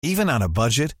Even on a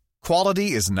budget,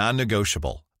 quality is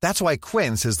non-negotiable. That's why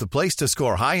Quince is the place to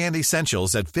score high-end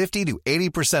essentials at 50 to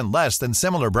 80% less than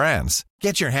similar brands.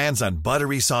 Get your hands on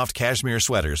buttery soft cashmere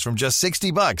sweaters from just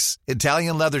 $60,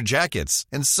 Italian leather jackets,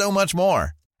 and so much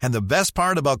more. And the best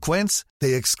part about Quince,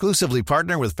 they exclusively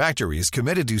partner with factories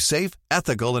committed to safe,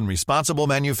 ethical, and responsible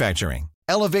manufacturing.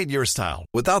 Elevate your style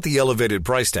without the elevated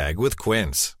price tag with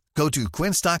Quince. Go to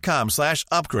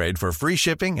quince.com/upgrade for free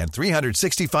shipping and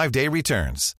 365-day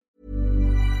returns.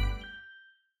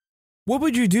 What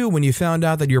would you do when you found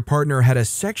out that your partner had a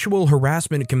sexual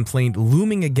harassment complaint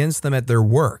looming against them at their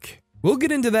work? We'll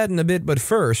get into that in a bit, but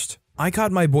first, I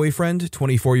caught my boyfriend,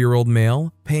 24-year-old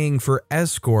male, paying for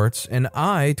escorts, and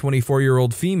I,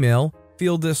 24-year-old female,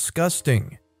 feel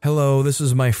disgusting. Hello, this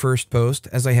is my first post,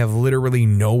 as I have literally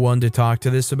no one to talk to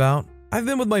this about. I've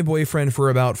been with my boyfriend for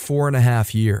about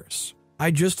 4.5 years.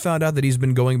 I just found out that he's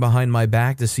been going behind my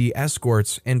back to see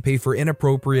escorts and pay for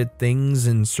inappropriate things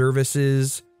and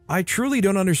services. I truly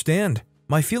don't understand.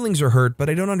 My feelings are hurt, but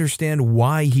I don't understand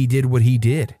why he did what he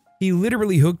did. He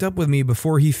literally hooked up with me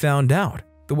before he found out.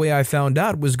 The way I found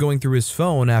out was going through his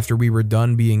phone after we were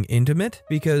done being intimate,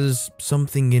 because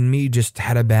something in me just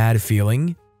had a bad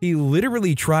feeling. He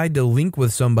literally tried to link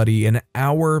with somebody an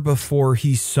hour before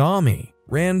he saw me.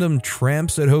 Random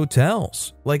tramps at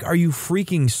hotels. Like, are you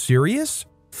freaking serious?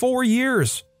 4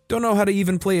 years. Don't know how to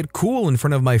even play it cool in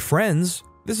front of my friends.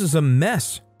 This is a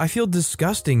mess. I feel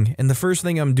disgusting, and the first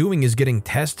thing I'm doing is getting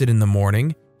tested in the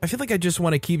morning. I feel like I just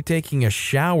want to keep taking a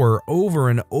shower over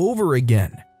and over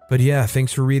again. But yeah,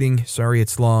 thanks for reading. Sorry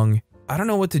it's long. I don't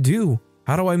know what to do.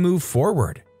 How do I move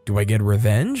forward? Do I get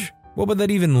revenge? What would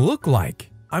that even look like?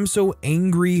 I'm so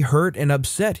angry, hurt, and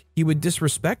upset he would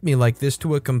disrespect me like this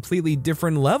to a completely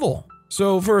different level.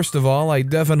 So first of all, I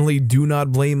definitely do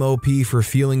not blame OP for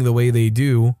feeling the way they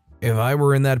do. If I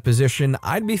were in that position,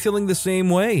 I'd be feeling the same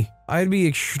way. I'd be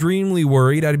extremely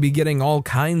worried. I'd be getting all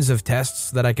kinds of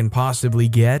tests that I can possibly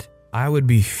get. I would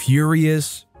be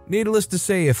furious. Needless to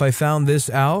say, if I found this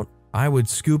out, I would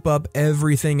scoop up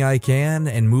everything I can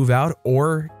and move out,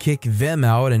 or kick them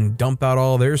out and dump out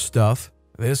all their stuff.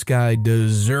 This guy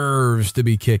deserves to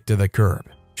be kicked to the curb.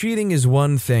 Cheating is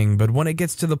one thing, but when it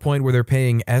gets to the point where they're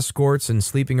paying escorts and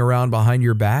sleeping around behind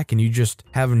your back and you just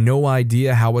have no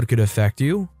idea how it could affect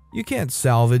you, you can't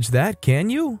salvage that, can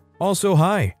you? Also,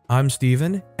 hi, I'm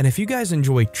Steven, and if you guys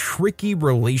enjoy tricky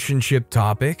relationship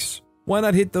topics, why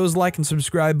not hit those like and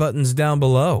subscribe buttons down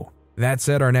below? That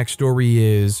said, our next story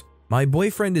is, my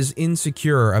boyfriend is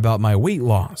insecure about my weight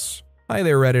loss. Hi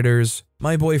there, Redditors.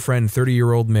 My boyfriend,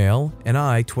 30-year-old male, and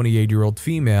I, 28-year-old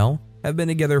female, have been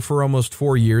together for almost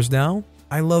 4 years now.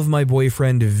 I love my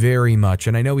boyfriend very much,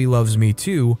 and I know he loves me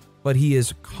too, but he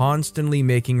is constantly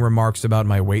making remarks about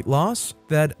my weight loss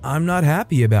that I'm not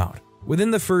happy about.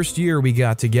 Within the first year we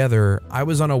got together, I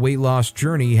was on a weight loss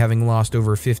journey, having lost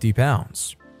over 50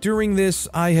 pounds. During this,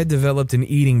 I had developed an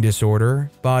eating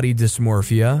disorder, body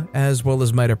dysmorphia, as well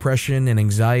as my depression and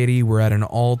anxiety were at an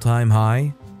all-time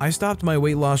high. I stopped my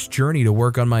weight loss journey to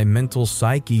work on my mental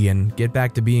psyche and get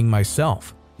back to being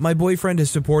myself. My boyfriend has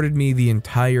supported me the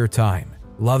entire time,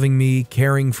 loving me,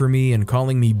 caring for me, and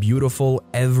calling me beautiful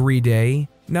every day.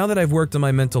 Now that I've worked on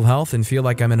my mental health and feel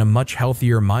like I'm in a much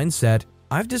healthier mindset,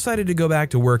 I've decided to go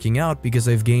back to working out because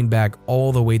I've gained back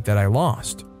all the weight that I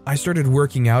lost. I started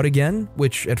working out again,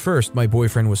 which at first my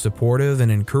boyfriend was supportive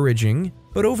and encouraging,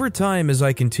 but over time as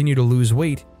I continue to lose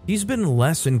weight, he's been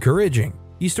less encouraging.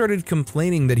 He started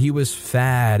complaining that he was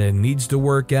fat and needs to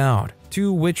work out,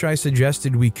 to which I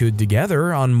suggested we could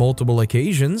together on multiple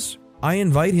occasions. I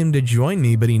invite him to join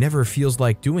me, but he never feels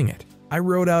like doing it. I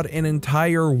wrote out an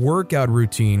entire workout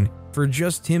routine for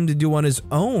just him to do on his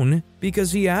own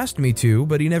because he asked me to,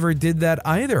 but he never did that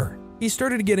either. He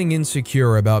started getting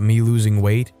insecure about me losing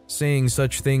weight, saying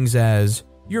such things as,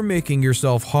 "You're making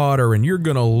yourself hotter and you're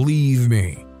gonna leave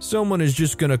me. Someone is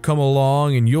just gonna come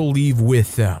along and you'll leave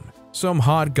with them. Some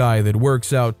hot guy that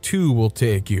works out too will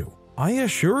take you." I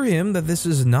assure him that this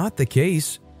is not the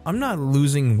case. I'm not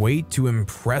losing weight to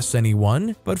impress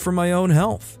anyone, but for my own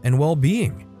health and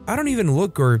well-being. I don't even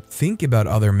look or think about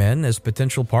other men as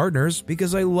potential partners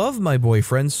because I love my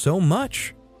boyfriend so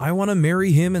much. I want to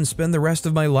marry him and spend the rest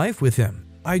of my life with him.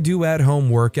 I do at-home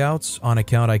workouts on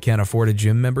account I can't afford a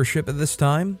gym membership at this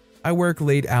time. I work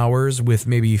late hours with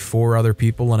maybe 4 other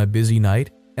people on a busy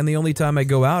night, and the only time I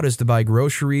go out is to buy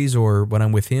groceries or when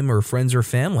I'm with him or friends or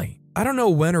family. I don't know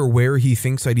when or where he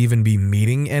thinks I'd even be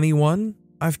meeting anyone.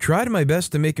 I've tried my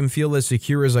best to make him feel as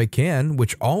secure as I can,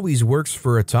 which always works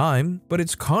for a time, but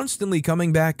it's constantly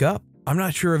coming back up. I'm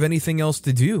not sure of anything else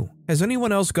to do. Has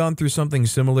anyone else gone through something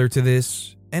similar to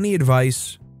this? Any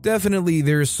advice? Definitely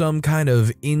there's some kind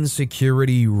of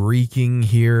insecurity reeking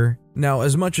here. Now,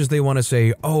 as much as they want to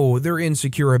say, oh, they're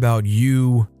insecure about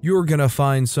you, you're gonna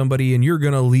find somebody and you're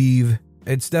gonna leave,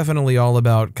 it's definitely all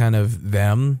about kind of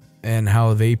them and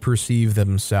how they perceive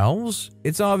themselves.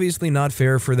 It's obviously not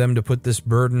fair for them to put this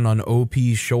burden on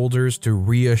OP's shoulders to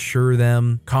reassure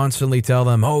them, constantly tell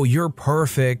them, oh, you're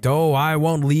perfect, oh, I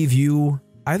won't leave you.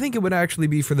 I think it would actually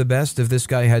be for the best if this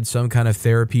guy had some kind of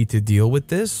therapy to deal with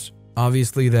this.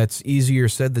 Obviously, that's easier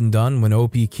said than done when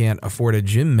OP can't afford a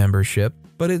gym membership,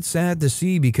 but it's sad to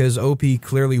see because OP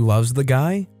clearly loves the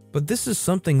guy. But this is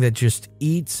something that just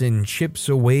eats and chips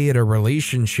away at a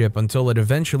relationship until it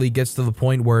eventually gets to the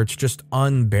point where it's just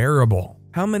unbearable.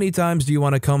 How many times do you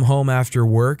want to come home after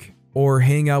work or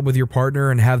hang out with your partner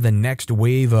and have the next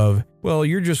wave of, well,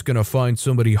 you're just gonna find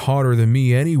somebody hotter than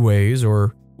me anyways,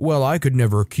 or, well, I could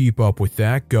never keep up with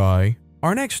that guy.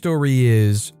 Our next story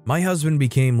is, my husband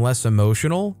became less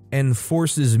emotional and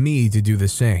forces me to do the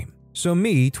same. So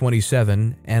me,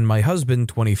 27, and my husband,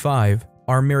 25,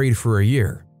 are married for a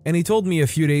year. And he told me a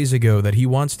few days ago that he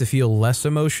wants to feel less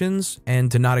emotions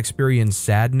and to not experience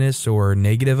sadness or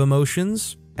negative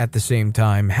emotions. At the same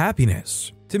time,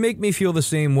 happiness. To make me feel the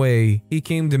same way, he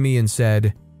came to me and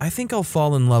said, I think I'll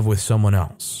fall in love with someone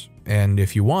else. And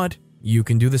if you want, you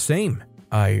can do the same.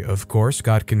 I, of course,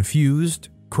 got confused,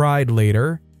 cried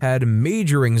later, had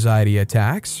major anxiety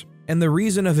attacks, and the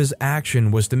reason of his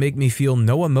action was to make me feel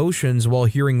no emotions while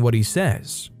hearing what he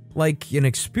says. Like an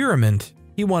experiment,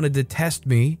 he wanted to test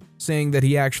me, saying that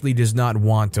he actually does not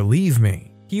want to leave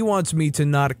me. He wants me to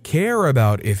not care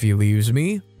about if he leaves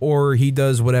me, or he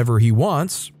does whatever he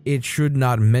wants. It should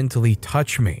not mentally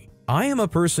touch me. I am a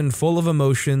person full of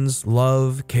emotions,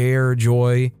 love, care,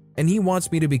 joy, and he wants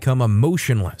me to become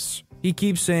emotionless. He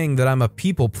keeps saying that I'm a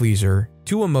people pleaser,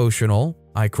 too emotional.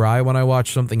 I cry when I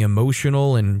watch something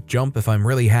emotional and jump if I'm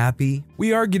really happy.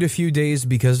 We argued a few days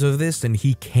because of this and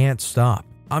he can't stop.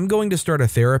 I'm going to start a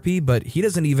therapy, but he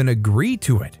doesn't even agree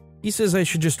to it. He says I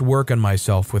should just work on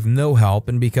myself with no help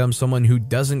and become someone who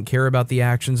doesn't care about the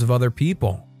actions of other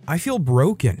people. I feel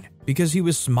broken because he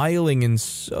was smiling and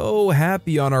so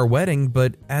happy on our wedding,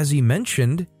 but as he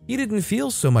mentioned, he didn't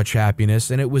feel so much happiness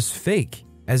and it was fake.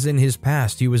 As in his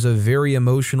past, he was a very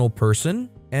emotional person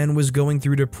and was going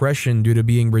through depression due to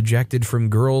being rejected from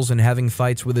girls and having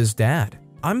fights with his dad.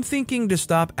 I'm thinking to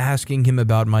stop asking him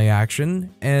about my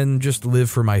action and just live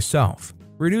for myself,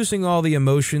 reducing all the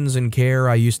emotions and care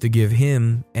I used to give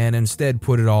him and instead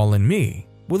put it all in me.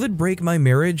 Will it break my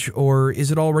marriage or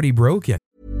is it already broken?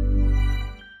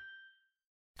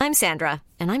 I'm Sandra,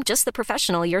 and I'm just the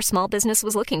professional your small business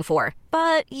was looking for.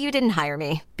 But you didn't hire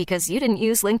me because you didn't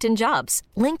use LinkedIn Jobs.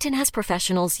 LinkedIn has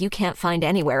professionals you can't find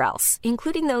anywhere else,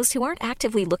 including those who aren't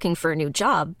actively looking for a new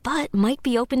job, but might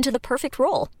be open to the perfect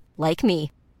role, like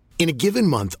me. In a given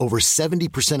month, over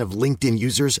 70% of LinkedIn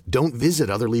users don't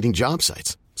visit other leading job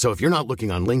sites. So if you're not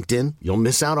looking on LinkedIn, you'll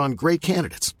miss out on great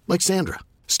candidates like Sandra.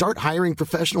 Start hiring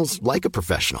professionals like a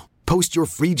professional. Post your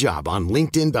free job on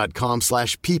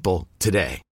linkedin.com/people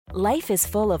today. Life is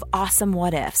full of awesome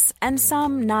what-ifs, and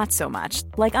some not so much,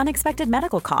 like unexpected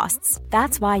medical costs.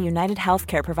 That's why United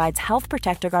Healthcare provides Health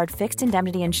Protector Guard fixed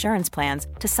indemnity insurance plans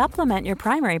to supplement your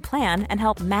primary plan and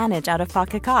help manage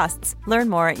out-of-pocket costs. Learn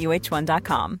more at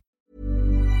uh1.com.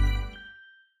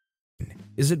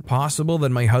 Is it possible that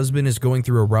my husband is going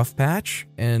through a rough patch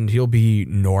and he'll be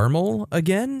normal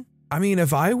again? I mean,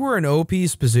 if I were in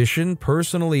OP's position,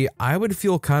 personally, I would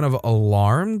feel kind of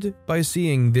alarmed by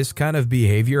seeing this kind of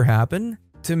behavior happen.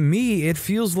 To me, it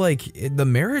feels like the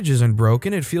marriage isn't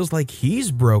broken, it feels like he's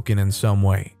broken in some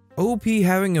way. OP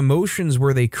having emotions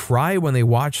where they cry when they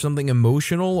watch something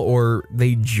emotional or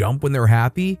they jump when they're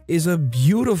happy is a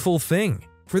beautiful thing.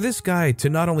 For this guy to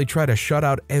not only try to shut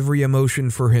out every emotion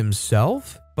for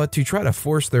himself, but to try to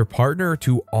force their partner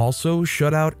to also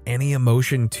shut out any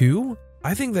emotion too,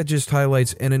 I think that just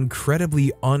highlights an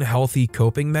incredibly unhealthy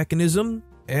coping mechanism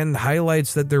and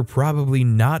highlights that they're probably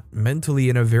not mentally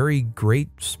in a very great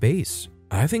space.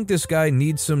 I think this guy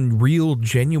needs some real,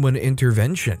 genuine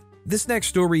intervention. This next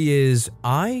story is,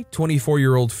 I,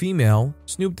 24-year-old female,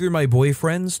 snooped through my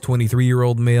boyfriend's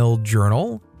 23-year-old male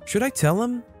journal. Should I tell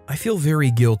him? I feel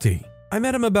very guilty. I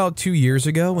met him about 2 years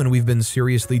ago and we've been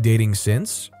seriously dating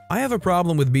since. I have a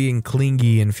problem with being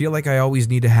clingy and feel like I always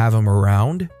need to have him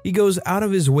around. He goes out of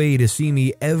his way to see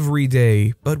me every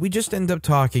day, but we just end up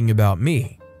talking about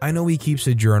me. I know he keeps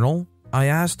a journal. I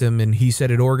asked him and he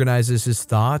said it organizes his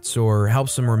thoughts or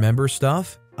helps him remember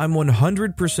stuff. I'm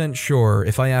 100% sure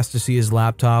if I asked to see his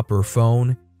laptop or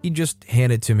phone, he'd just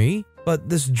hand it to me. But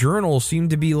this journal seemed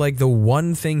to be like the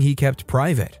one thing he kept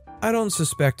private. I don't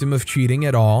suspect him of cheating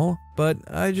at all. but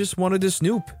I just wanted to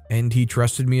snoop, and he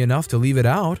trusted me enough to leave it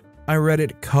out. I read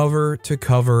it cover to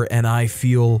cover, and I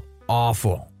feel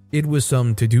awful. It was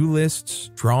some to-do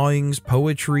lists, drawings,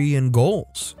 poetry, and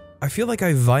goals. I feel like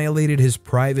I violated his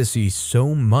privacy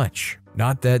so much.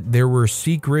 Not that there were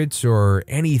secrets or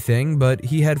anything, but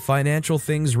he had financial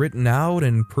things written out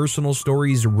and personal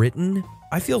stories written.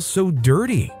 I feel so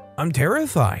dirty. I'm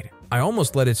terrified. I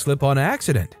almost let it slip on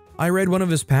accident. I read one of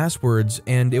his passwords,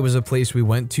 and it was a place we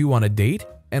went to on a date,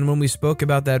 and when we spoke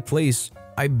about that place,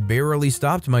 I barely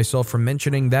stopped myself from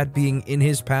mentioning that being in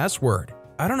his password.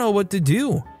 I don't know what to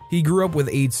do. He grew up with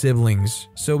 8 siblings,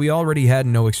 so we already had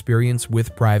no experience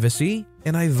with privacy,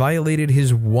 and I violated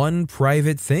his one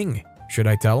private thing. Should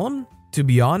I tell him? To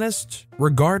be honest,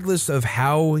 regardless of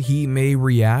how he may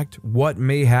react, what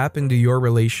may happen to your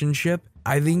relationship,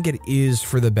 I think it is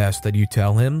for the best that you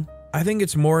tell him. I think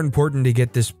it's more important to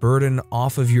get this burden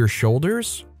off of your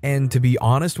shoulders and to be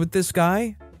honest with this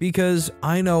guy, because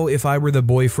I know if I were the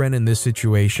boyfriend in this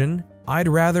situation, I'd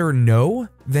rather know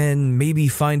than maybe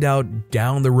find out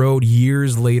down the road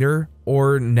years later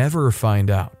or never find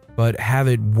out, but have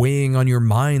it weighing on your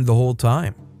mind the whole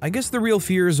time. I guess the real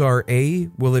fears are A,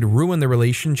 will it ruin the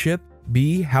relationship?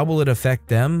 B, how will it affect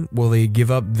them? Will they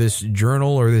give up this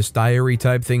journal or this diary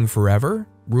type thing forever?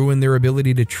 Ruin their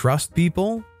ability to trust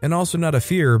people? And also not a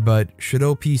fear, but should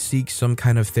OP seek some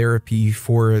kind of therapy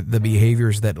for the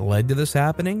behaviors that led to this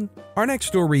happening? Our next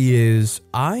story is,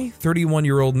 I,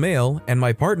 31-year-old male, and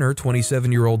my partner,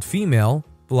 27-year-old female,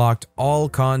 blocked all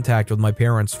contact with my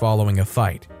parents following a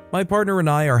fight. My partner and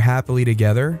I are happily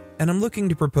together, and I'm looking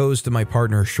to propose to my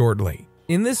partner shortly.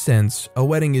 In this sense, a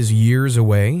wedding is years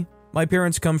away. My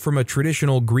parents come from a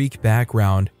traditional Greek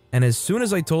background, and as soon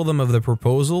as I told them of the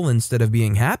proposal, instead of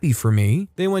being happy for me,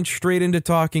 they went straight into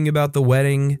talking about the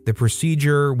wedding, the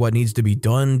procedure, what needs to be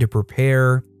done to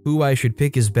prepare, who I should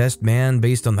pick as best man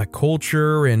based on the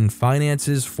culture and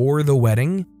finances for the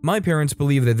wedding. My parents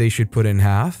believe that they should put in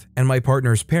half, and my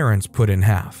partner's parents put in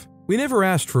half. We never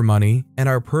asked for money and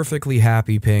are perfectly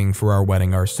happy paying for our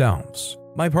wedding ourselves.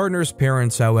 My partner's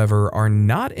parents, however, are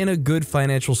not in a good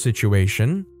financial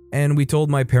situation, and we told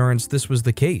my parents this was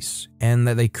the case, and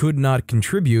that they could not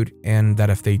contribute, and that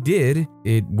if they did,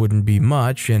 it wouldn't be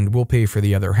much and we'll pay for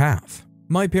the other half.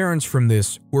 My parents from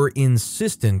this were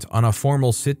insistent on a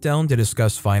formal sit-down to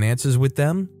discuss finances with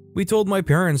them. We told my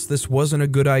parents this wasn't a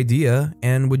good idea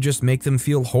and would just make them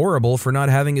feel horrible for not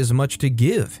having as much to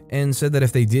give, and said that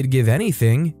if they did give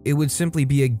anything, it would simply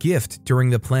be a gift during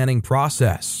the planning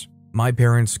process. My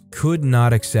parents could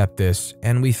not accept this,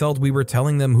 and we felt we were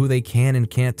telling them who they can and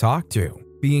can't talk to,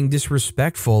 being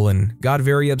disrespectful, and got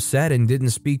very upset and didn't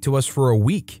speak to us for a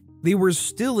week. They were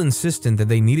still insistent that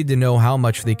they needed to know how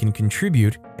much they can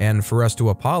contribute and for us to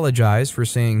apologize for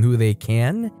saying who they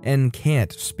can and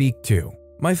can't speak to.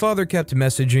 My father kept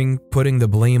messaging, putting the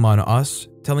blame on us,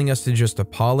 telling us to just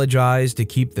apologize to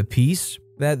keep the peace,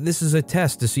 that this is a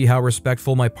test to see how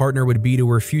respectful my partner would be to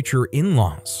her future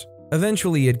in-laws.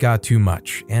 Eventually, it got too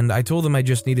much, and I told them I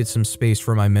just needed some space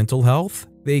for my mental health.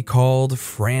 They called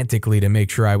frantically to make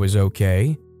sure I was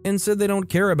okay, and said they don't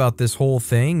care about this whole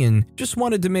thing and just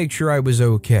wanted to make sure I was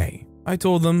okay. I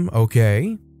told them,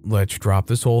 okay, let's drop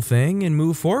this whole thing and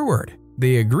move forward.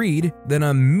 They agreed, then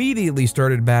immediately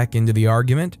started back into the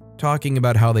argument, talking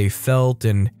about how they felt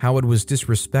and how it was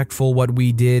disrespectful what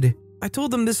we did. I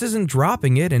told them this isn't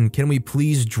dropping it, and can we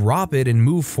please drop it and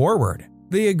move forward?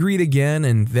 They agreed again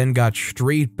and then got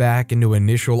straight back into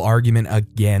initial argument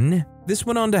again. This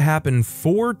went on to happen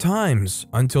 4 times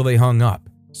until they hung up,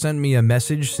 sent me a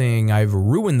message saying I've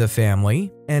ruined the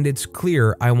family and it's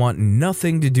clear I want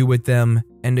nothing to do with them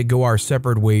and to go our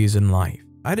separate ways in life.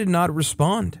 I did not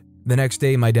respond. The next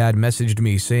day, my dad messaged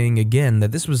me saying again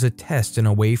that this was a test in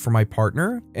a way for my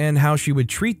partner and how she would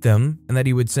treat them, and that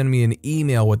he would send me an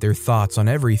email with their thoughts on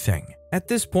everything. At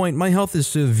this point, my health is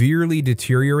severely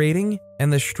deteriorating,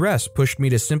 and the stress pushed me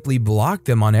to simply block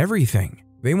them on everything.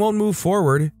 They won't move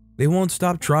forward. They won't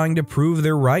stop trying to prove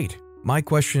they're right. My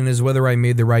question is whether I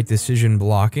made the right decision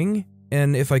blocking,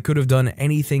 and if I could have done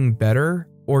anything better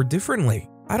or differently.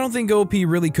 I don't think OP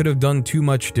really could have done too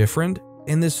much different.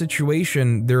 In this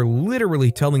situation, they're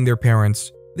literally telling their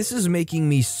parents, this is making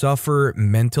me suffer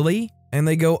mentally, and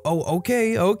they go, oh,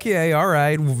 okay, all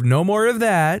right, no more of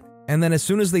that. And then as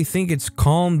soon as they think it's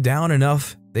calmed down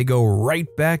enough, they go right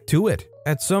back to it.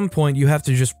 At some point, you have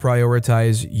to just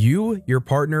prioritize you, your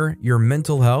partner, your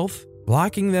mental health.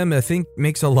 Blocking them, I think,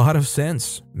 makes a lot of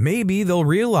sense. Maybe they'll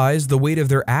realize the weight of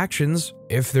their actions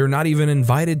if they're not even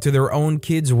invited to their own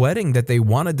kid's wedding that they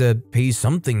wanted to pay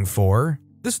something for.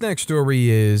 This next story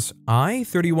is, I,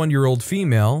 31-year-old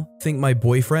female, think my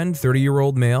boyfriend,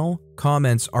 30-year-old male,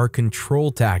 comments are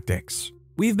control tactics.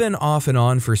 We've been off and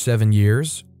on for 7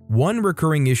 years. One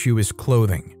recurring issue is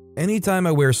clothing. Anytime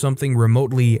I wear something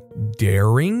remotely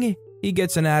daring, he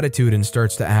gets an attitude and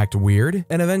starts to act weird,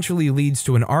 and eventually leads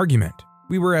to an argument.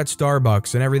 We were at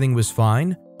Starbucks and everything was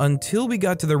fine until we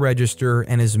got to the register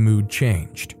and his mood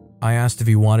changed. I asked if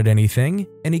he wanted anything,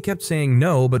 and he kept saying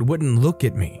no but wouldn't look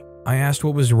at me. I asked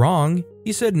what was wrong.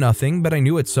 He said nothing, but I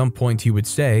knew at some point he would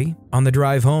say. On the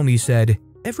drive home, he said,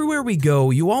 "Everywhere we go,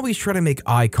 you always try to make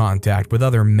eye contact with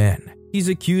other men." He's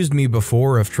accused me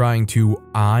before of trying to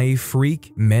eye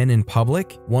freak men in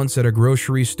public, once at a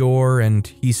grocery store, and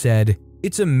he said,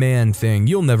 "It's a man thing,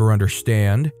 you'll never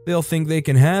understand. They'll think they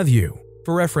can have you."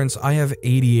 For reference, I have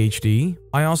ADHD.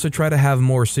 I also try to have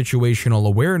more situational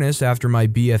awareness after my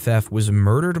BFF was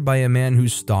murdered by a man who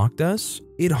stalked us.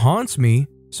 It haunts me,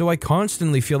 so I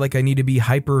constantly feel like I need to be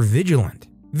hyper vigilant.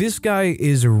 This guy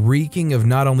is reeking of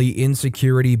not only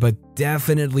insecurity but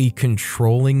definitely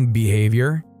controlling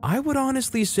behavior. I would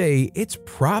honestly say it's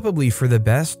probably for the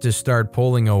best to start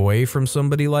pulling away from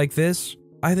somebody like this.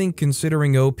 I think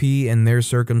considering OP and their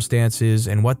circumstances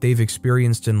and what they've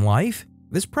experienced in life,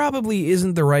 this probably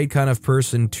isn't the right kind of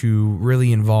person to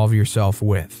really involve yourself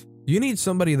with. You need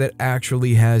somebody that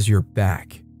actually has your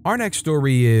back. Our next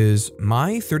story is,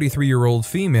 my 33-year-old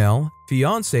female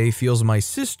fiance feels my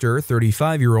sister,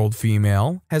 35-year-old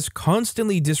female, has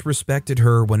constantly disrespected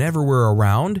her whenever we're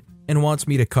around and wants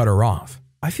me to cut her off.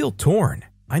 I feel torn.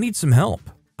 I need some help.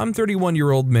 I'm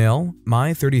 31-year-old male.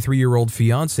 My 33-year-old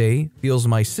fiance feels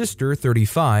my sister,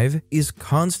 35, is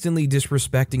constantly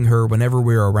disrespecting her whenever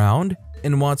we're around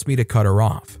and wants me to cut her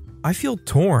off. I feel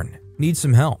torn. Need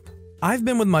some help. I've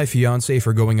been with my fiance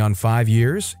for going on 5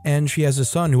 years, and she has a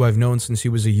son who I've known since he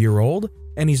was a year old,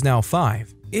 and he's now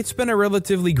 5. It's been a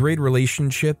relatively great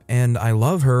relationship, and I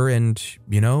love her and,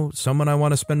 someone I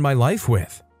want to spend my life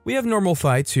with. We have normal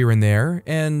fights here and there,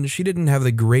 and she didn't have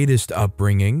the greatest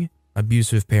upbringing,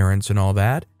 abusive parents and all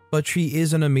that, but she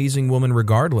is an amazing woman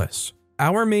regardless.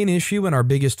 Our main issue and our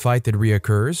biggest fight that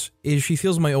reoccurs is she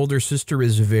feels my older sister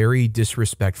is very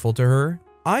disrespectful to her.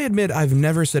 I admit I've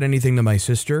never said anything to my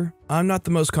sister. I'm not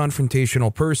the most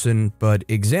confrontational person, but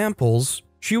examples,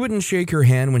 she wouldn't shake her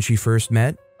hand when she first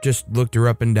met, just looked her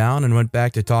up and down and went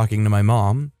back to talking to my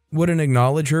mom. Wouldn't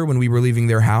acknowledge her when we were leaving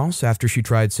their house after she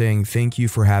tried saying thank you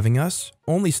for having us,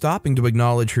 only stopping to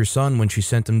acknowledge her son when she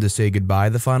sent him to say goodbye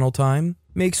the final time.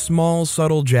 Makes small,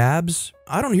 subtle jabs.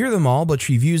 I don't hear them all, but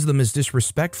she views them as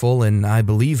disrespectful and I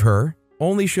believe her.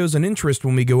 Only shows an interest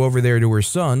when we go over there to her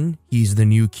son. He's the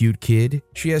new cute kid.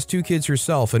 She has 2 kids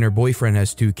herself and her boyfriend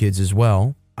has 2 kids as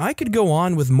well. I could go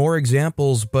on with more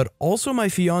examples, but also my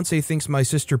fiance thinks my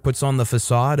sister puts on the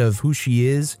facade of who she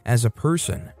is as a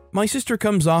person. My sister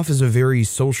comes off as a very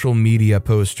social media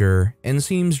poster and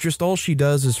seems just all she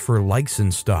does is for likes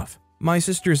and stuff. My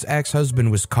sister's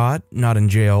ex-husband was caught, not in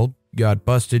jail, got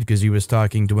busted because he was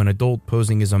talking to an adult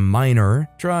posing as a minor,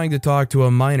 trying to talk to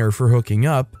a minor for hooking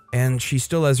up, and she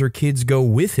still has her kids go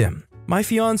with him. My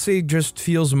fiance just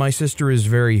feels my sister is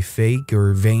very fake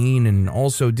or vain and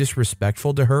also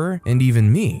disrespectful to her and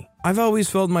even me. I've always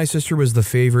felt my sister was the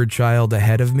favored child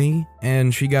ahead of me,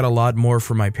 and she got a lot more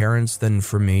from my parents than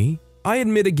from me. I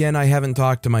admit again I haven't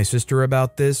talked to my sister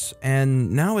about this,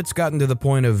 and now it's gotten to the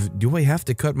point of, do I have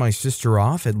to cut my sister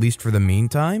off at least for the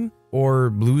meantime?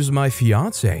 Or lose my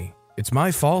fiance? It's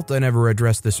my fault I never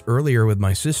addressed this earlier with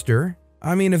my sister.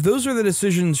 I mean, if those are the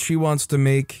decisions she wants to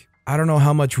make, I don't know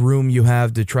how much room you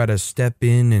have to try to step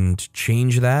in and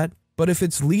change that. But if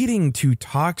it's leading to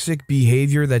toxic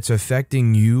behavior that's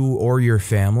affecting you or your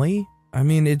family, I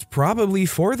mean, it's probably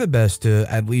for the best to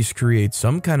at least create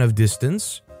some kind of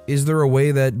distance. Is there a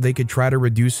way that they could try to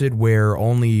reduce it where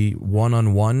only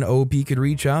one-on-one OP could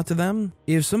reach out to them?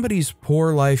 If somebody's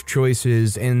poor life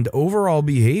choices and overall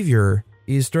behavior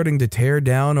is starting to tear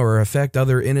down or affect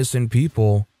other innocent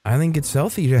people, I think it's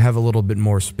healthy to have a little bit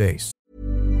more space.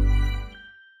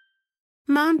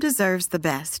 Mom deserves the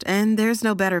best, and there's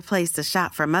no better place to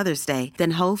shop for Mother's Day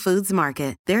than Whole Foods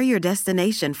Market. They're your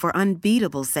destination for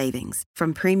unbeatable savings,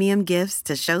 from premium gifts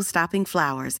to show-stopping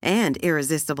flowers and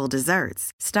irresistible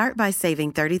desserts. Start by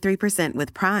saving 33%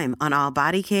 with Prime on all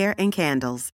body care and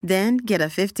candles. Then get a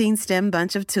 15-stem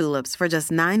bunch of tulips for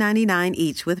just $9.99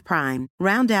 each with Prime.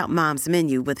 Round out Mom's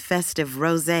menu with festive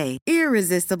rosé,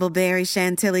 irresistible berry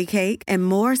chantilly cake, and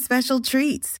more special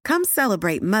treats. Come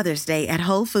celebrate Mother's Day at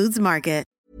Whole Foods Market.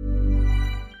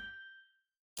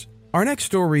 Our next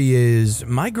story is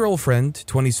my girlfriend,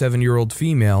 27-year-old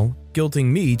female, guilting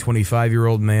me,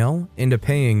 25-year-old male, into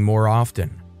paying more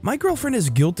often. My girlfriend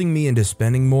is guilting me into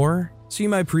spending more. See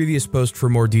my previous post for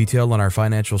more detail on our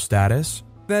financial status.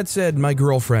 That said, my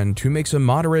girlfriend, who makes a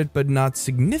moderate but not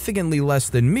significantly less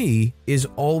than me, is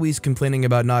always complaining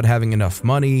about not having enough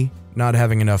money, not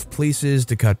having enough places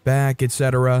to cut back,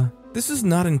 etc. This is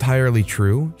not entirely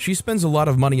true. She spends a lot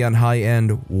of money on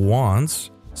high-end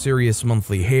wants, serious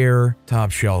monthly hair,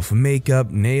 top-shelf makeup,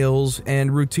 nails,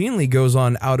 and routinely goes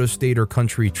on out-of-state or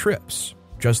country trips.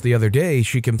 Just the other day,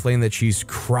 she complained that she's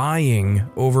crying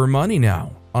over money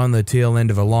now. On the tail end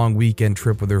of a long weekend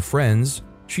trip with her friends,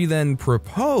 she then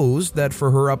proposed that for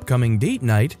her upcoming date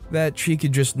night, that she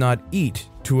could just not eat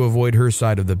to avoid her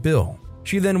side of the bill.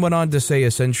 She then went on to say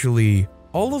essentially,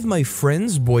 "All of my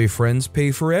friends' boyfriends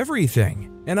pay for everything,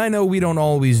 and I know we don't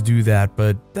always do that,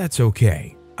 but that's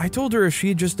okay." I told her if she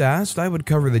had just asked, I would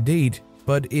cover the date,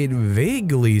 but it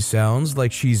vaguely sounds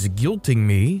like she's guilting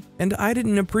me, and I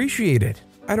didn't appreciate it.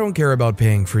 I don't care about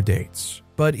paying for dates,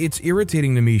 but it's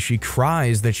irritating to me she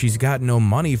cries that she's got no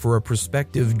money for a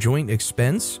prospective joint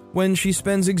expense when she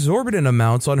spends exorbitant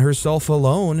amounts on herself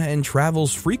alone and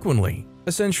travels frequently.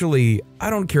 Essentially, I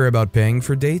don't care about paying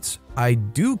for dates. I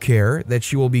do care that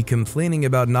she will be complaining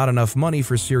about not enough money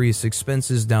for serious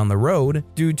expenses down the road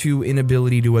due to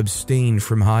inability to abstain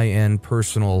from high-end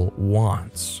personal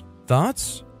wants.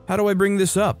 Thoughts? How do I bring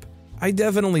this up? I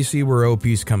definitely see where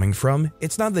OP's coming from.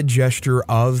 It's not the gesture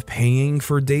of paying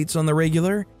for dates on the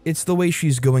regular, it's the way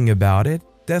she's going about it,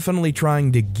 definitely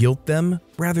trying to guilt them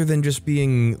rather than just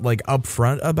being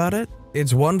upfront about it.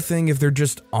 It's one thing if they're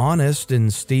just honest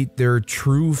and state their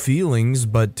true feelings,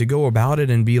 but to go about it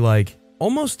and be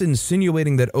almost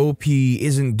insinuating that OP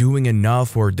isn't doing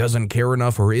enough or doesn't care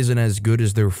enough or isn't as good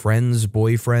as their friends'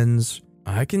 boyfriends,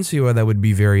 I can see why that would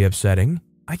be very upsetting.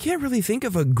 I can't really think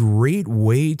of a great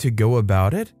way to go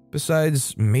about it,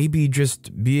 besides maybe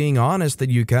just being honest that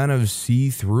you kind of see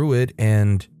through it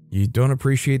and you don't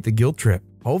appreciate the guilt trip.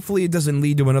 Hopefully it doesn't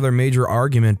lead to another major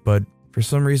argument, but for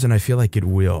some reason I feel like it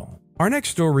will. Our next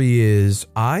story is,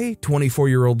 I,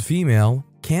 24-year-old female,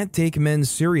 can't take men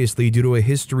seriously due to a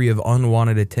history of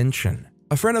unwanted attention.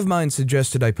 A friend of mine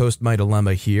suggested I post my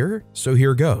dilemma here, so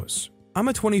here goes. I'm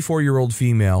a 24-year-old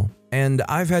female, and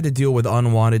I've had to deal with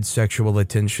unwanted sexual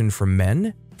attention from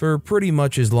men for pretty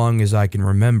much as long as I can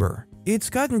remember. It's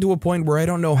gotten to a point where I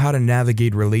don't know how to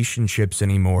navigate relationships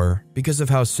anymore because of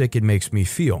how sick it makes me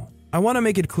feel. I want to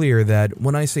make it clear that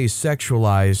when I say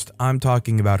sexualized, I'm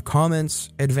talking about comments,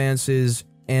 advances,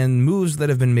 and moves that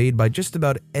have been made by just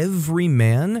about every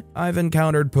man I've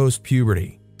encountered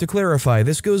post-puberty. To clarify,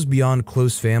 this goes beyond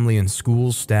close family and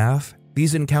school staff.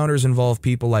 These encounters involve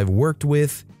people I've worked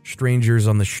with, strangers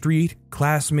on the street,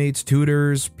 classmates,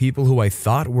 tutors, people who I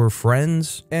thought were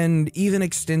friends, and even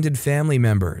extended family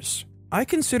members. I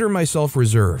consider myself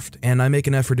reserved, and I make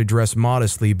an effort to dress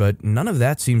modestly, but none of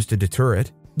that seems to deter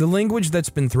it. The language that's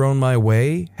been thrown my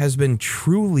way has been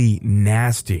truly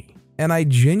nasty, and I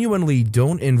genuinely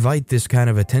don't invite this kind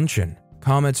of attention.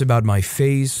 Comments about my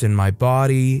face and my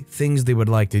body, things they would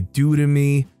like to do to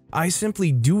me. I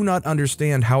simply do not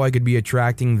understand how I could be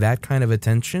attracting that kind of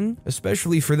attention,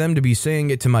 especially for them to be saying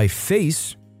it to my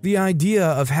face. The idea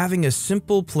of having a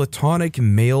simple platonic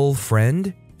male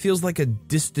friend feels like a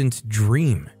distant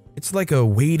dream. It's like a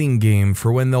waiting game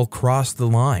for when they'll cross the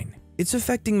line. It's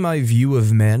affecting my view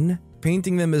of men,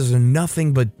 painting them as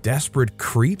nothing but desperate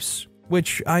creeps,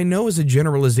 which I know is a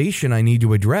generalization I need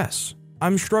to address.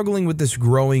 I'm struggling with this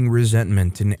growing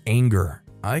resentment and anger.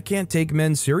 I can't take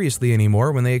men seriously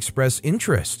anymore when they express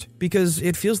interest, because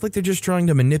it feels like they're just trying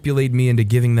to manipulate me into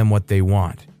giving them what they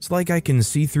want. It's like I can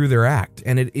see through their act,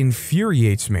 and it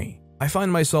infuriates me. I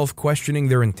find myself questioning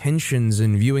their intentions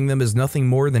and viewing them as nothing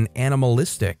more than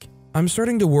animalistic. I'm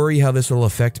starting to worry how this will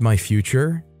affect my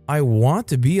future. I want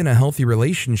to be in a healthy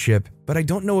relationship, but I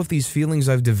don't know if these feelings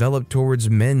I've developed towards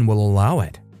men will allow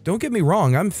it. Don't get me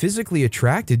wrong, I'm physically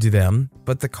attracted to them,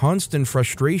 but the constant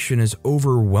frustration is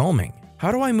overwhelming.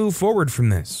 How do I move forward from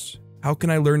this? How can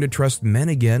I learn to trust men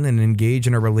again and engage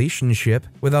in a relationship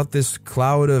without this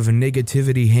cloud of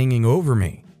negativity hanging over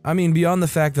me? I mean, beyond the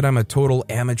fact that I'm a total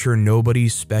amateur nobody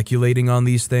speculating on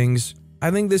these things,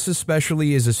 I think this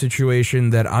especially is a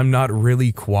situation that I'm not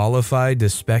really qualified to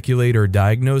speculate or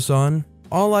diagnose on.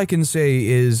 All I can say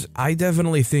is I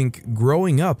definitely think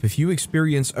growing up, if you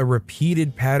experience a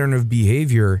repeated pattern of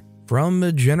behavior from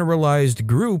a generalized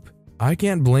group, I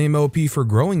can't blame OP for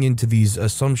growing into these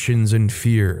assumptions and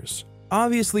fears.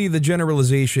 Obviously, the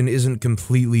generalization isn't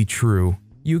completely true.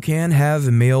 You can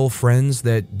have male friends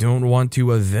that don't want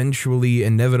to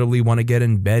inevitably want to get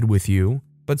in bed with you.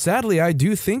 But sadly, I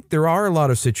do think there are a lot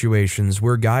of situations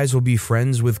where guys will be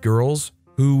friends with girls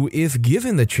who, if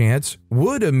given the chance,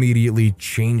 would immediately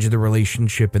change the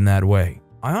relationship in that way.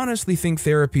 I honestly think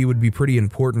therapy would be pretty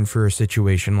important for a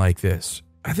situation like this.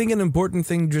 I think an important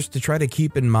thing just to try to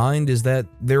keep in mind is that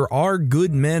there are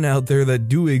good men out there that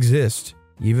do exist,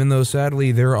 even though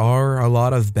sadly there are a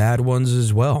lot of bad ones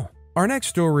as well. Our next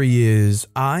story is,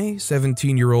 I,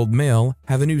 17-year-old male,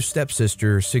 have a new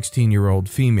stepsister, 16-year-old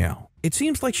female. It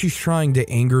seems like she's trying to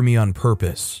anger me on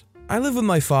purpose. I live with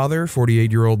my father,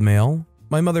 48-year-old male.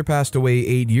 My mother passed away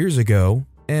 8 years ago,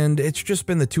 and it's just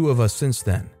been the two of us since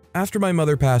then. After my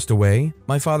mother passed away,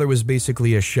 my father was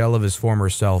basically a shell of his former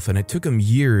self, and it took him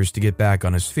years to get back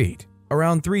on his feet.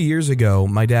 Around 3 years ago,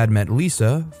 my dad met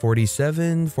Lisa,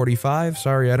 47, 45,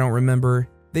 sorry, I don't remember.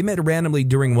 They met randomly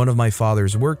during one of my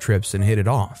father's work trips and hit it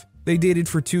off. They dated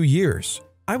for 2 years.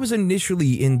 I was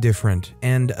initially indifferent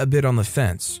and a bit on the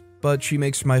fence, but she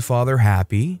makes my father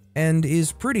happy and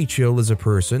is pretty chill as a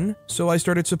person, so I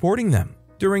started supporting them.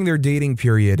 During their dating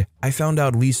period, I found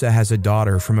out Lisa has a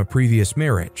daughter from a previous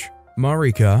marriage.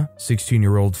 Marika,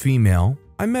 16-year-old female.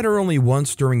 I met her only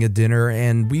once during a dinner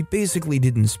and we basically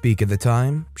didn't speak at the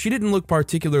time. She didn't look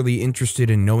particularly interested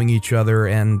in knowing each other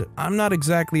and I'm not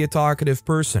exactly a talkative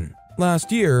person.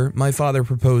 Last year, my father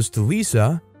proposed to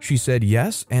Lisa. She said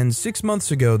yes, and 6 months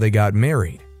ago they got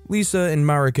married. Lisa and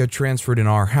Marika transferred in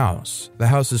our house. The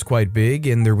house is quite big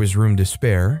and there was room to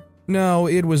spare. Now,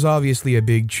 it was obviously a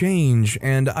big change,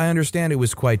 and I understand it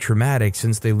was quite traumatic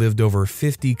since they lived over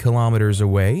 50 kilometers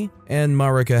away, and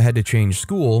Marika had to change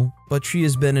school, but she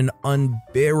has been an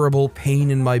unbearable pain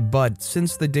in my butt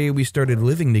since the day we started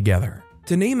living together.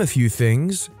 To name a few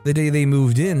things, the day they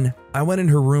moved in, I went in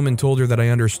her room and told her that I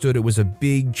understood it was a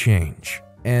big change,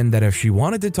 and that if she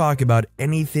wanted to talk about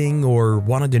anything or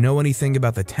wanted to know anything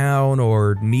about the town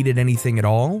or needed anything at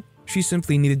all, she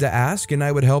simply needed to ask and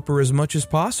I would help her as much as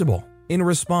possible. In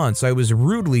response, I was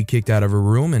rudely kicked out of her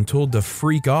room and told to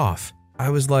freak off. I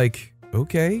was like,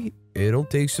 okay, it'll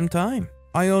take some time.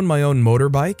 I own my own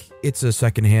motorbike. It's a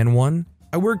secondhand one.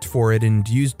 I worked for it and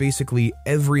used basically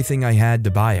everything I had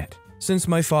to buy it. Since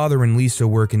my father and Lisa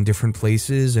work in different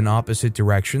places in opposite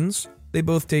directions, they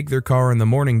both take their car in the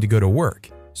morning to go to work.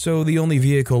 So the only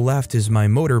vehicle left is my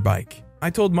motorbike. I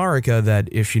told Marika that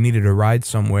if she needed a ride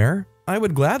somewhere, I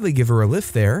would gladly give her a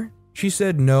lift there. She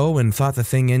said no and thought the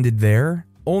thing ended there,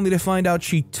 only to find out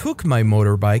she took my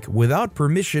motorbike without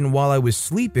permission while I was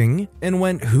sleeping and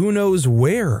went who knows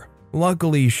where.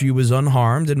 Luckily, she was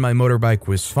unharmed and my motorbike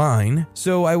was fine,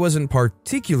 so I wasn't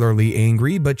particularly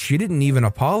angry, but she didn't even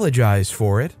apologize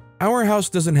for it. Our house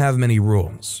doesn't have many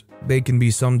rules. They can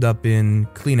be summed up in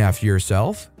clean after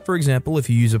yourself. For example, if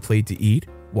you use a plate to eat,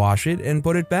 wash it and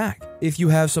put it back. If you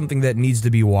have something that needs to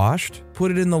be washed,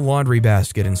 put it in the laundry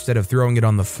basket instead of throwing it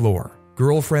on the floor.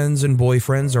 Girlfriends and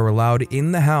boyfriends are allowed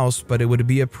in the house, but it would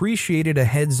be appreciated a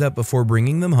heads up before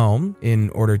bringing them home in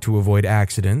order to avoid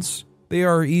accidents. They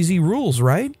are easy rules,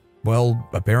 right? Well,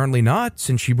 apparently not,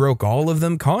 since she broke all of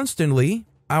them constantly.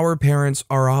 Our parents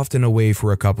are often away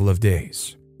for a couple of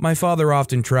days. My father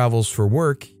often travels for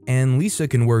work, and Lisa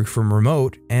can work from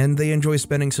remote, and they enjoy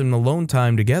spending some alone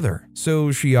time together,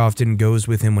 so she often goes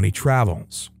with him when he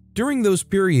travels. During those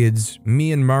periods,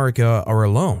 me and Marika are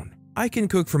alone. I can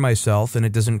cook for myself and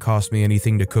it doesn't cost me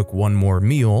anything to cook one more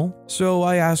meal, so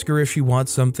I ask her if she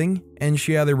wants something, and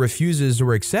she either refuses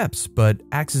or accepts, but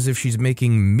acts as if she's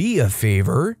making me a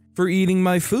favor for eating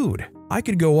my food. I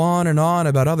could go on and on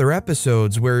about other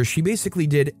episodes where she basically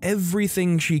did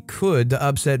everything she could to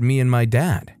upset me and my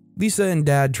dad. Lisa and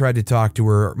Dad tried to talk to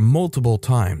her multiple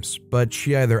times, but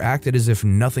she either acted as if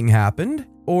nothing happened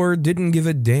or didn't give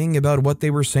a dang about what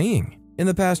they were saying. In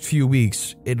the past few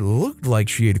weeks, it looked like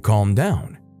she had calmed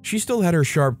down. She still had her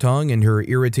sharp tongue and her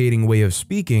irritating way of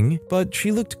speaking, but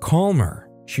she looked calmer.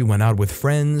 She went out with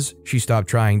friends, she stopped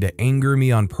trying to anger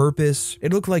me on purpose.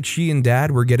 It looked like she and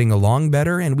Dad were getting along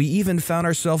better, and we even found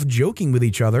ourselves joking with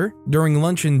each other during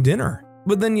lunch and dinner.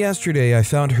 But then yesterday I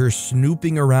found her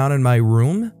snooping around in my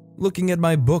room, looking at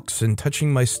my books and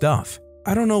touching my stuff.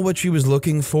 I don't know what she was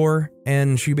looking for,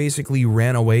 and she basically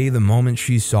ran away the moment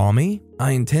she saw me.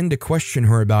 I intend to question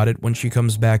her about it when she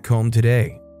comes back home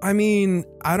today. I mean,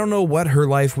 I don't know what her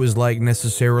life was like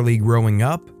necessarily growing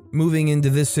up. Moving into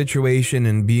this situation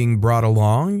and being brought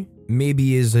along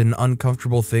maybe is an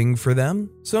uncomfortable thing for them.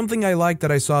 Something I like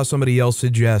that I saw somebody else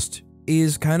suggest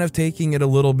is kind of taking it a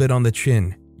little bit on the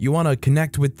chin. You want to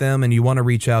connect with them and you want to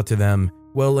reach out to them.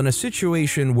 Well, in a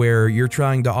situation where you're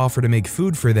trying to offer to make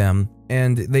food for them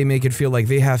and they make it feel like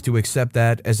they have to accept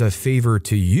that as a favor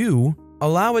to you,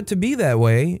 allow it to be that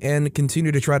way and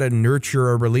continue to try to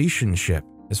nurture a relationship.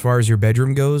 As far as your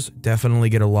bedroom goes, definitely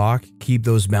get a lock, keep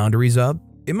those boundaries up.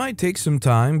 It might take some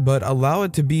time, but allow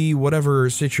it to be whatever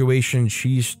situation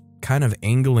she's kind of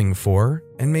angling for,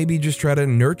 and maybe just try to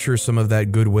nurture some of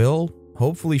that goodwill.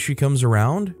 Hopefully she comes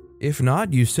around. If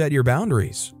not, you set your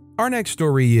boundaries. Our next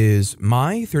story is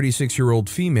my 36-year-old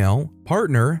female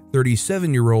partner,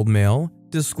 37-year-old male,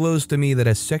 disclosed to me that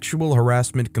a sexual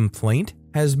harassment complaint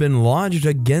has been lodged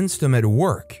against him at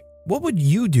work. What would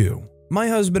you do? My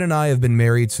husband and I have been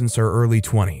married since our early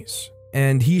 20s,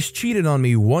 and he's cheated on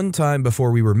me one time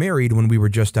before we were married when we were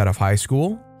just out of high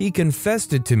school. He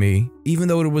confessed it to me, even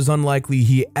though it was unlikely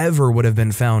he ever would have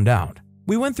been found out.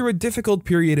 We went through a difficult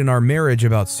period in our marriage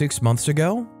about 6 months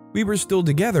ago. We were still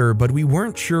together, but we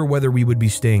weren't sure whether we would be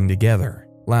staying together.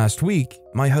 Last week,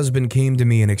 my husband came to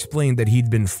me and explained that he'd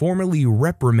been formally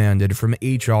reprimanded from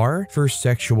HR for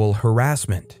sexual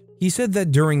harassment. He said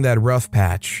that during that rough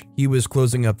patch, he was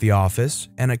closing up the office,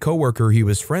 and a coworker he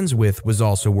was friends with was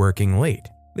also working late.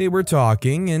 They were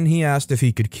talking, and he asked if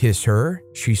he could kiss her.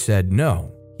 She said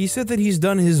no. He said that he's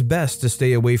done his best to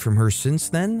stay away from her since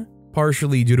then,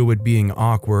 partially due to it being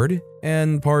awkward,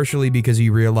 and partially because he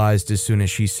realized as soon as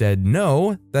she said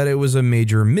no that it was a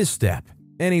major misstep.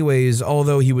 Anyways,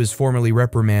 although he was formally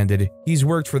reprimanded, he's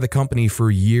worked for the company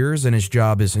for years and his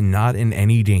job is not in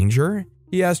any danger.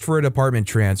 He asked for a department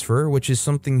transfer, which is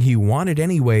something he wanted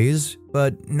anyways,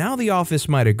 but now the office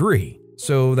might agree,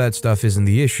 so that stuff isn't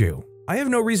the issue. I have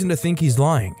no reason to think he's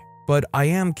lying, but I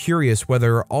am curious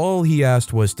whether all he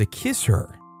asked was to kiss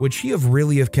her. Would she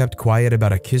really have kept quiet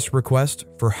about a kiss request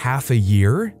for half a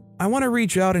year? I want to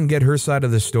reach out and get her side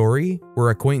of the story. We're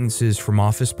acquaintances from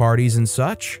office parties and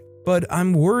such, but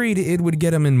I'm worried it would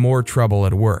get him in more trouble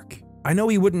at work. I know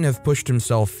he wouldn't have pushed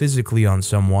himself physically on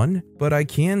someone, but I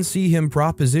can see him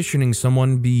propositioning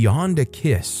someone beyond a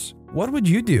kiss. What would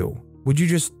you do? Would you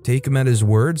just take him at his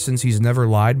word since he's never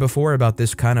lied before about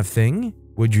this kind of thing?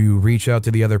 Would you reach out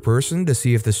to the other person to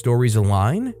see if the stories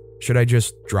align? Should I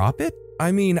just drop it?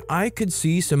 I mean, I could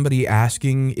see somebody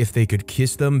asking if they could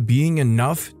kiss them being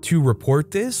enough to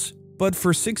report this, but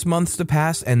for 6 months to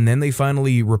pass and then they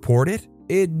finally report it,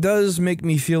 it does make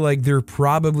me feel like there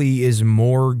probably is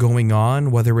more going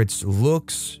on, whether it's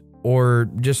looks or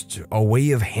just a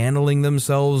way of handling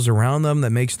themselves around them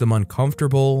that makes them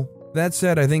uncomfortable. That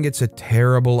said, I think it's a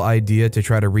terrible idea to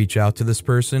try to reach out to this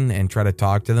person and try to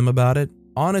talk to them about it.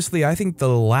 Honestly, I think the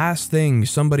last thing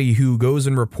somebody who goes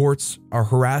and reports a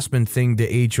harassment thing to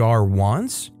HR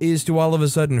wants is to all of a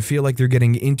sudden feel like they're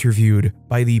getting interviewed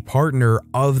by the partner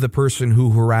of the person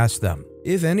who harassed them.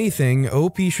 If anything,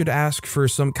 OP should ask for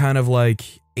some kind of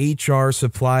HR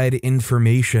supplied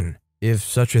information, if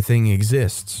such a thing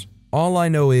exists. All I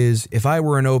know is, if I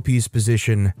were in OP's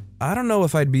position, I don't know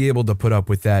if I'd be able to put up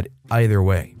with that either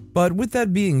way. But with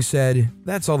that being said,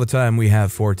 that's all the time we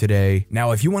have for today.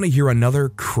 Now, if you want to hear another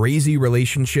crazy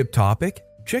relationship topic,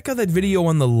 check out that video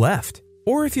on the left.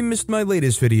 Or if you missed my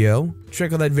latest video,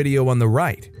 check out that video on the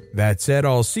right. That said,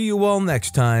 I'll see you all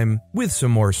next time with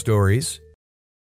some more stories.